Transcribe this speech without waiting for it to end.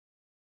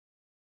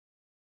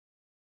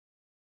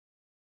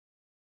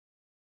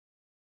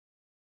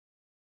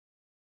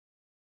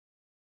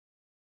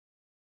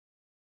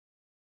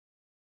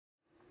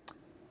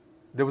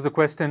There was a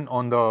question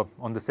on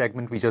the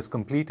segment we just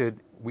completed.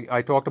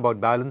 I talked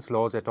about balance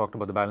laws. I talked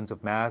about the balance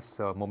of mass,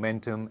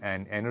 momentum,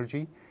 and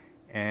energy.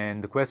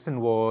 And the question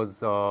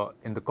was,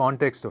 in the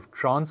context of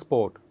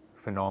transport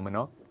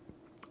phenomena,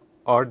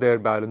 are there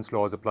balance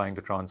laws applying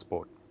to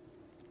transport?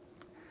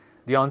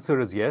 The answer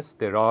is yes.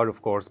 There are,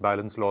 of course,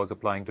 balance laws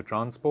applying to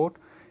transport.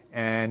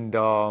 And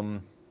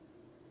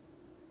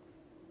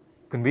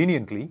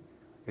conveniently,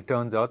 it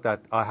turns out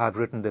that I have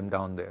written them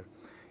down there.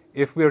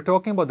 If we are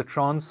talking about the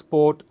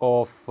transport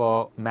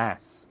of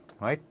mass,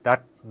 right,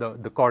 that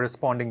the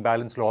corresponding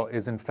balance law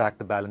is in fact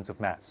the balance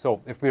of mass.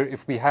 So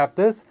if we have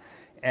this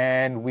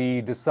and we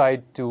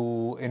decide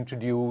to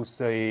introduce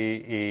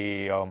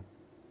a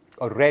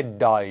red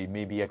dye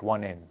maybe at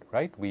one end,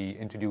 right, we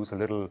introduce a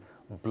little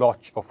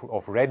blotch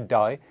of red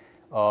dye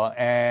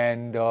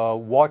and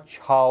watch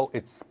how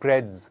it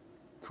spreads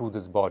through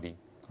this body,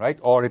 right?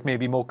 Or it may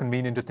be more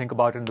convenient to think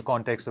about it in the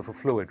context of a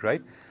fluid,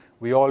 right?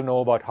 We all know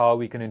about how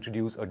we can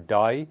introduce a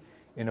dye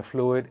in a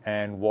fluid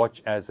and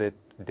watch as it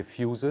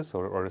diffuses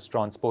or is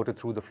transported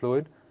through the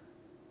fluid.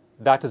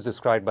 That is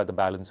described by the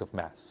balance of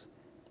mass.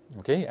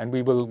 Okay, and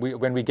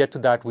when we get to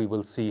that, we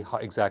will see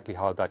exactly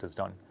how that is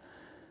done.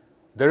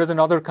 There is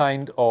another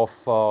kind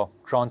of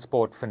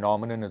transport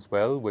phenomenon as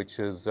well, which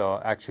is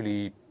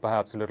actually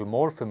perhaps a little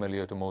more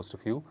familiar to most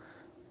of you,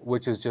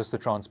 which is just the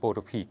transport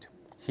of heat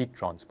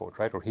transport,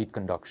 right, or heat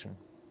conduction.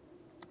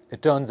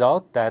 It turns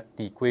out that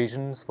the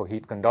equations for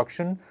heat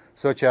conduction,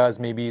 such as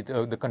maybe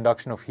the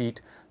conduction of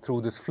heat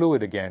through this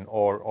fluid again,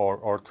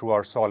 or through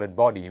our solid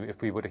body,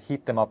 if we were to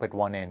heat them up at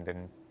one end,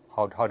 and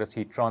how does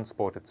heat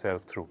transport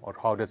itself through, or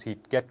how does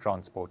heat get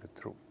transported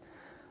through?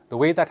 The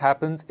way that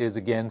happens is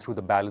again through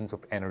the balance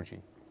of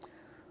energy.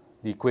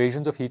 The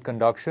equations of heat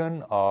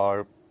conduction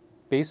are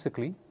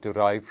basically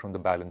derived from the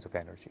balance of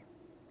energy.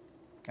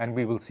 And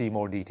we will see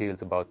more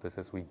details about this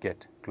as we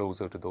get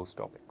closer to those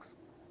topics.